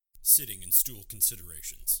Sitting and stool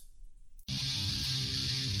considerations.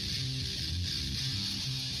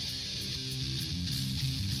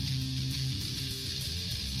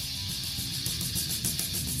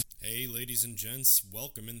 Hey ladies and gents,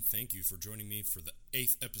 welcome and thank you for joining me for the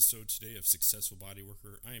 8th episode today of Successful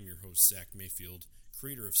Bodyworker. I am your host, Zach Mayfield,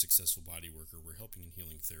 creator of Successful Bodyworker, where helping and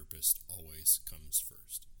healing therapist always comes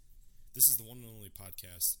first. This is the one and only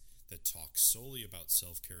podcast that talks solely about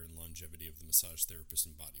self-care and longevity of the massage therapist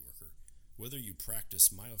and bodyworker. Whether you practice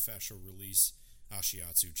myofascial release,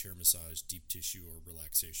 ashiatsu, chair massage, deep tissue, or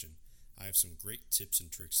relaxation, I have some great tips and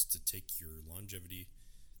tricks to take your longevity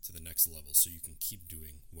to the next level so you can keep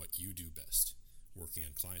doing what you do best. Working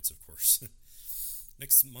on clients, of course.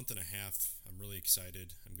 Next month and a half, I'm really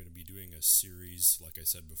excited. I'm going to be doing a series, like I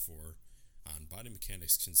said before, on body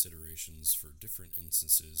mechanics considerations for different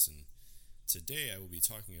instances, and today I will be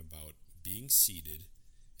talking about being seated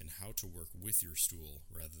and how to work with your stool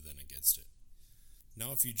rather than against it.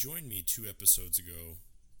 Now, if you joined me 2 episodes ago,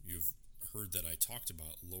 you've heard that I talked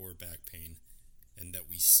about lower back pain and that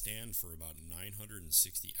we stand for about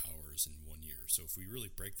 960 hours in 1 year. So if we really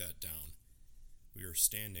break that down, we are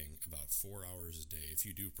standing about 4 hours a day, if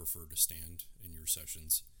you do prefer to stand in your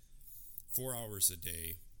sessions, 4 hours a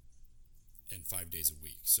day and 5 days a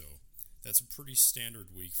week. So that's a pretty standard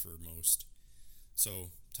week for most. So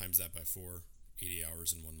times that by 4, 80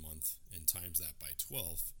 hours in 1 month, and times that by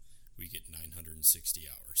 12, we get 960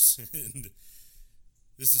 hours. And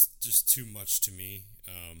this is just too much to me.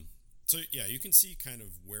 So yeah, you can see kind of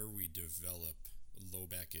where we develop low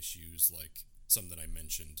back issues, like some that I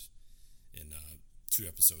mentioned in 2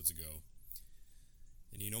 episodes ago.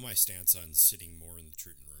 And you know my stance on sitting more in the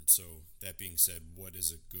treatment room. So that being said, what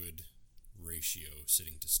is a good ratio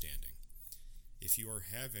sitting to standing? If you are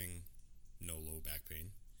having no low back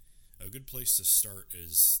pain, a good place to start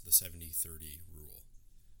is the 70-30 rule.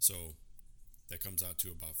 So that comes out to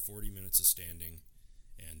about 40 minutes of standing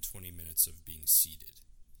and 20 minutes of being seated.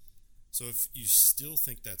 So if you still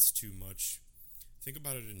think that's too much, think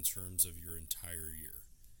about it in terms of your entire year.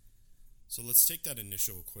 So let's take that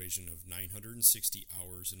initial equation of 960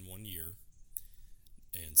 hours in 1 year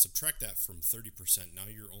and subtract that from 30%. Now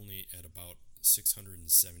you're only at about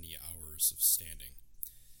 670 hours of standing.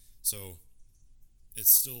 So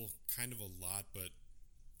it's still kind of a lot, but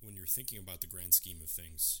when you're thinking about the grand scheme of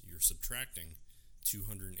things, you're subtracting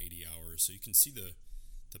 280 hours. So you can see the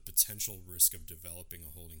potential risk of developing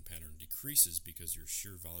a holding pattern decreases because your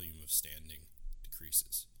sheer volume of standing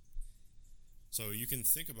decreases. So you can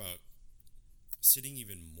think about sitting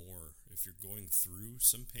even more if you're going through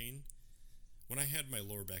some pain. When I had my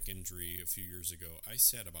lower back injury a few years ago, I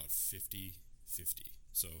sat about 50-50.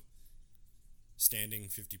 So standing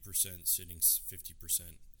 50%, sitting 50%.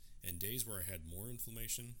 And days where I had more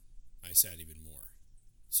inflammation, I sat even more.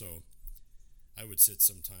 So I would sit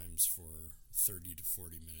sometimes for 30 to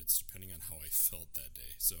 40 minutes, depending on how I felt that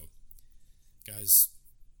day. So, guys,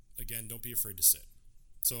 again, don't be afraid to sit.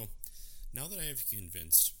 So, now that I have you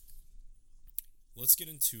convinced, let's get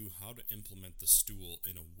into how to implement the stool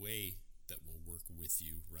in a way that will work with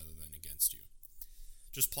you rather than against you.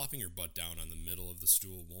 Just plopping your butt down on the middle of the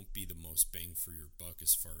stool won't be the most bang for your buck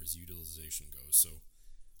as far as utilization goes. So,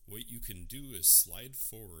 what you can do is slide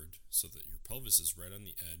forward so that your pelvis is right on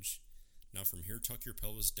the edge. Now from here, tuck your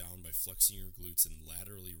pelvis down by flexing your glutes and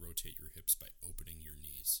laterally rotate your hips by opening your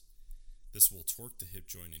knees. This will torque the hip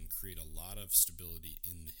joint and create a lot of stability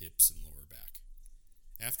in the hips and lower back.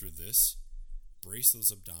 After this, brace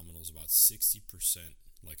those abdominals about 60%,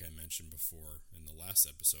 like I mentioned before in the last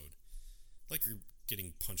episode, like you're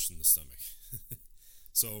getting punched in the stomach.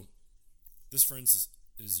 So this, friends,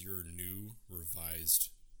 is your new revised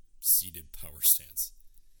seated power stance.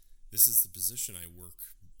 This is the position I work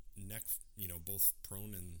neck, both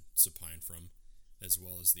prone and supine from, as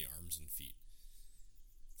well as the arms and feet.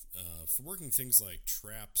 For working things like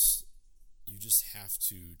traps, you just have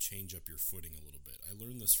to change up your footing a little bit. I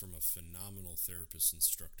learned this from a phenomenal therapist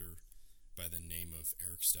instructor by the name of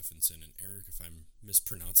Eric Stephenson. And Eric, if I'm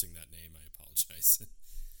mispronouncing that name, I apologize.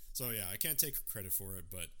 So yeah, I can't take credit for it,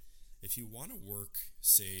 but if you want to work,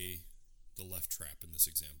 say, the left trap in this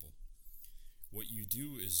example, what you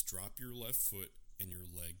do is drop your left foot and your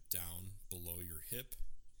leg down below your hip,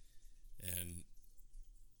 and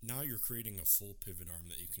now you're creating a full pivot arm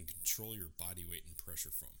that you can control your body weight and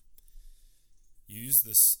pressure from. You use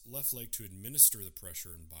this left leg to administer the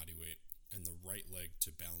pressure and body weight, and the right leg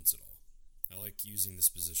to balance it all. I like using this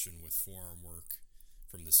position with forearm work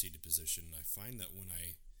from the seated position. I find that when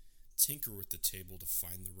I tinker with the table to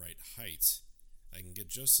find the right height, I can get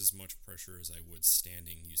just as much pressure as I would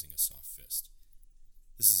standing using a soft fist.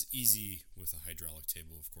 This is easy with a hydraulic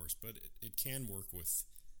table, of course, but it can work with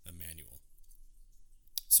a manual.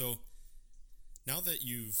 So now that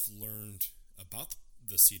you've learned about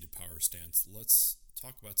the seated power stance, let's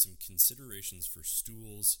talk about some considerations for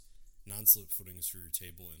stools, non-slip footings for your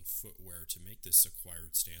table, and footwear to make this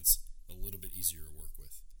acquired stance a little bit easier to work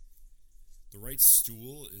with. The right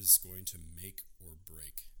stool is going to make or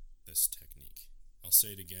break this technique. I'll say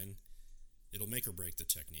it again, it'll make or break the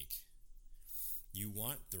technique. You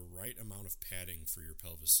want the right amount of padding for your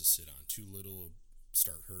pelvis to sit on. Too little will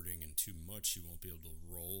start hurting, and too much you won't be able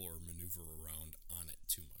to roll or maneuver around on it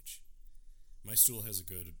too much. My stool has a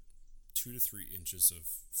good 2 to 3 inches of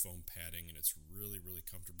foam padding, and it's really, really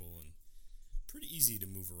comfortable and pretty easy to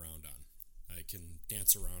move around on. I can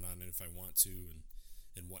dance around on it if I want to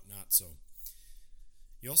and whatnot. So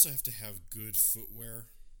you also have to have good footwear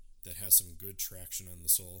that has some good traction on the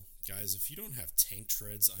sole. Guys, if you don't have tank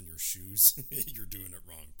treads on your shoes, you're doing it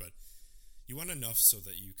wrong. But you want enough so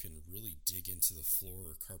that you can really dig into the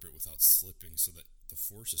floor or carpet without slipping, so that the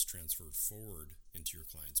force is transferred forward into your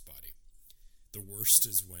client's body. The worst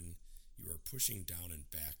is when you are pushing down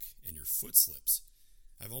and back and your foot slips.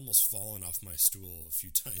 I've almost fallen off my stool a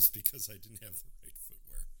few times because I didn't have the right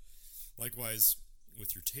footwear. Likewise,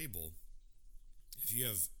 with your table, if you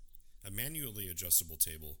have a manually adjustable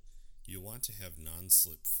table, you'll want to have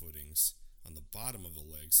non-slip footings on the bottom of the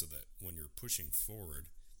leg so that when you're pushing forward,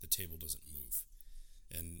 the table doesn't move.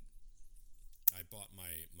 And I bought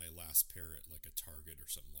my last pair at like a Target or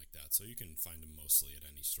something like that, so you can find them mostly at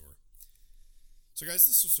any store. So guys,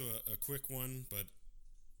 this was a quick one, but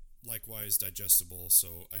likewise digestible,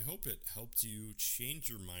 so I hope it helped you change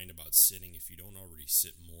your mind about sitting if you don't already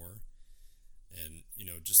sit more. And,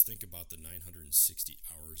 just think about the 960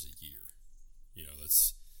 hours a year.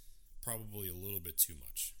 That's probably a little bit too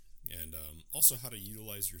much. And also how to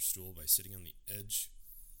utilize your stool by sitting on the edge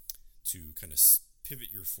to kind of pivot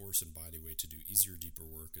your force and body weight to do easier, deeper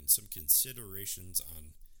work, and some considerations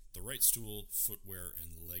on the right stool, footwear,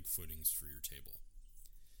 and leg footings for your table.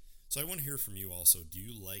 So I want to hear from you also. Do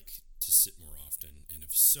you like to sit more often? And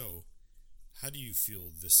if so, how do you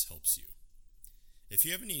feel this helps you? If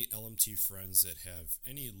you have any LMT friends that have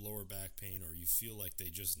any lower back pain, or you feel like they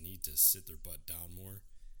just need to sit their butt down more,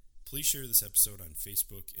 please share this episode on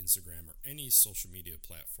Facebook, Instagram, or any social media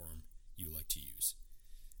platform you like to use.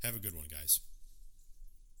 Have a good one, guys.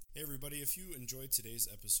 Hey everybody, if you enjoyed today's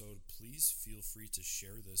episode, please feel free to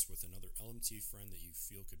share this with another LMT friend that you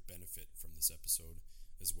feel could benefit from this episode,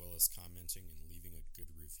 as well as commenting and leaving a good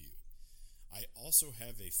review. I also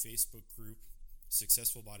have a Facebook group,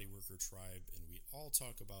 Successful Bodyworker Tribe, and we all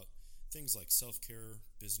talk about things like self-care,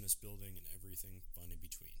 business building, and everything fun in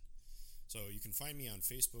between. So you can find me on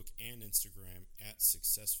Facebook and Instagram at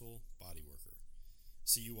Successful Bodyworker.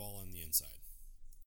 See you all on the inside.